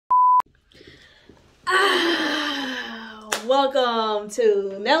welcome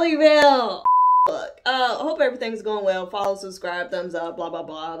to NELLYVYLLE. Look, hope everything's going well. Follow, subscribe, thumbs up, blah blah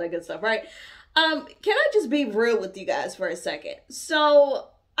blah, all that good stuff, right? Can I just be real with you guys for a second? So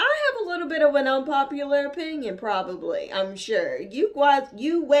I have a little bit of an unpopular opinion, probably. I'm sure you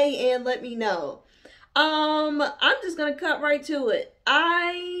weigh in, let me know. I'm just gonna cut right to it.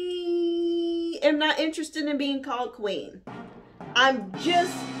 I am not interested in being called queen.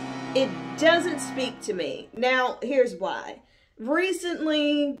 It doesn't speak to me. Now, here's why.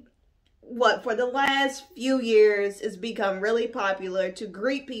 Recently, for the last few years, it's become really popular to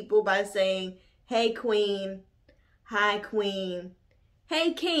greet people by saying, hey, queen, hi, queen,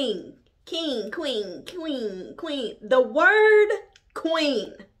 hey, king, king, queen, queen, queen. The word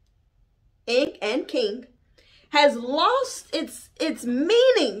queen and king has lost its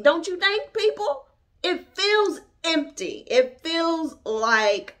meaning, don't you think, people? It feels empty. It feels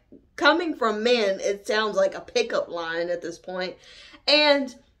like, coming from men, it sounds like a pickup line at this point.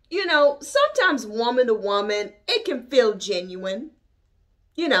 And, you know, sometimes woman to woman, it can feel genuine.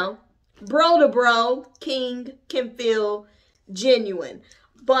 You know, bro to bro, king can feel genuine.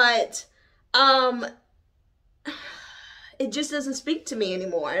 But, it just doesn't speak to me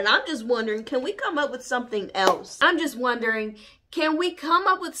anymore. And I'm just wondering, can we come up with something else? I'm just wondering, can we come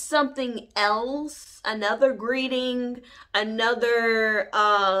up with something else? Another greeting, another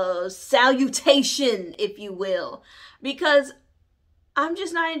salutation, if you will. Because I'm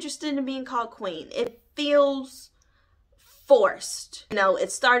just not interested in being called queen. It feels forced. You know,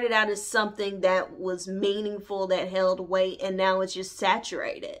 it started out as something that was meaningful, that held weight, and now it's just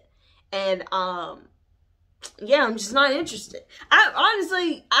saturated. And yeah, I'm just not interested.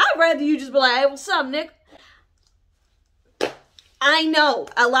 I'd rather you just be like, hey, what's up, Nick? I know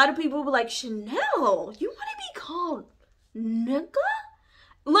a lot of people will be like, Chanel, you want to be called nigga?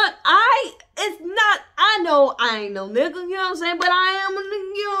 Look, I know I ain't no nigga, you know what I'm saying? But I am a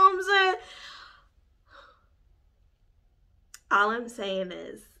nigga, you know what I'm saying? All I'm saying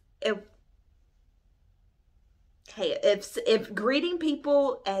is, if greeting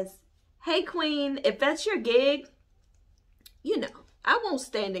people as, hey queen, if that's your gig, you know, I won't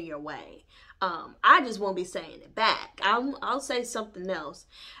stand in your way. I just won't be saying it back. I'll say something else.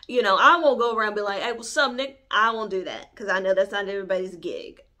 You know, I won't go around and be like, hey, what's up, Nick? I won't do that because I know that's not everybody's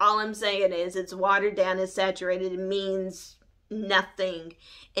gig. All I'm saying is it's watered down, it's saturated. It means nothing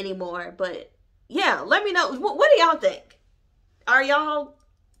anymore. But yeah, let me know. What do y'all think? Are y'all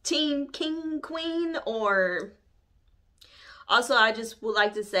team king, queen, or... Also, I just would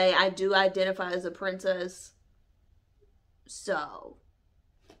like to say I do identify as a princess. So...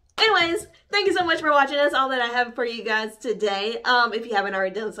 anyways, thank you so much for watching. That's all that I have for you guys today. If you haven't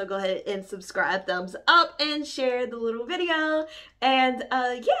already done so, go ahead and subscribe, thumbs up, and share the little video. And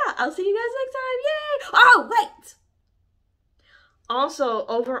yeah, I'll see you guys next time. Yay! Oh, wait! Also,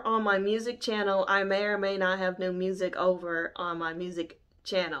 over on my music channel, I may or may not have new music over on my music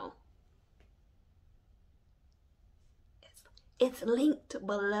channel. It's linked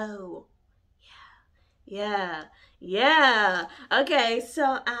below. Yeah. Okay,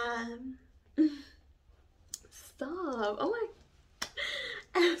 so, stop. Oh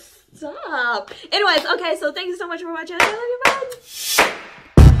my, stop. Anyways, okay, so thank you so much for watching. I love you, bye.